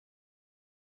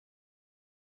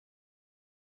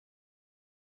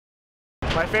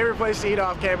My favorite place to eat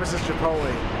off campus is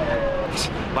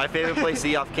DePaulia. My favorite place to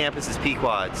eat off campus is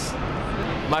Pequod's.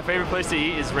 My favorite place to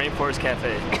eat is Rainforest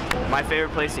Cafe. My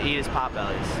favorite place to eat is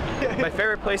Potbelly's. My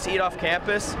favorite place to eat off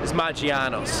campus is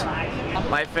Maggiano's.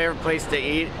 My favorite place to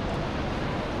eat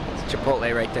is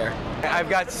Chipotle right there. I've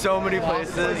got so many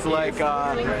places like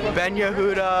Ben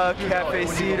Yehuda,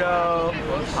 Cafecito.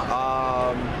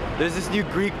 There's this new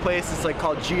Greek place. It's like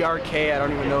called GRK. I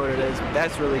don't even know what it is. But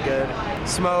that's really good.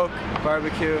 Smoke,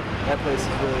 barbecue. That place is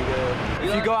really good.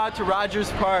 If you go out to Rogers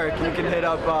Park, you can hit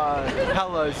up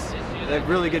Hella's. They have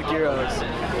really good gyros.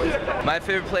 My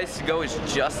favorite place to go is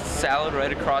Just Salad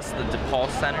right across the DePaul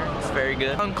Center. It's very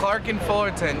good. On Clark and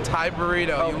Fullerton, Thai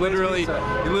burrito. You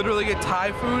literally get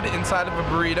Thai food inside of a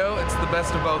burrito. It's the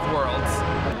best of both worlds.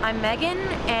 I'm Megan,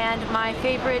 and my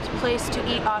favorite place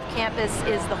to eat off campus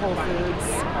is the Whole Foods.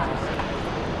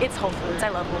 It's Whole Foods. I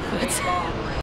love Whole Foods.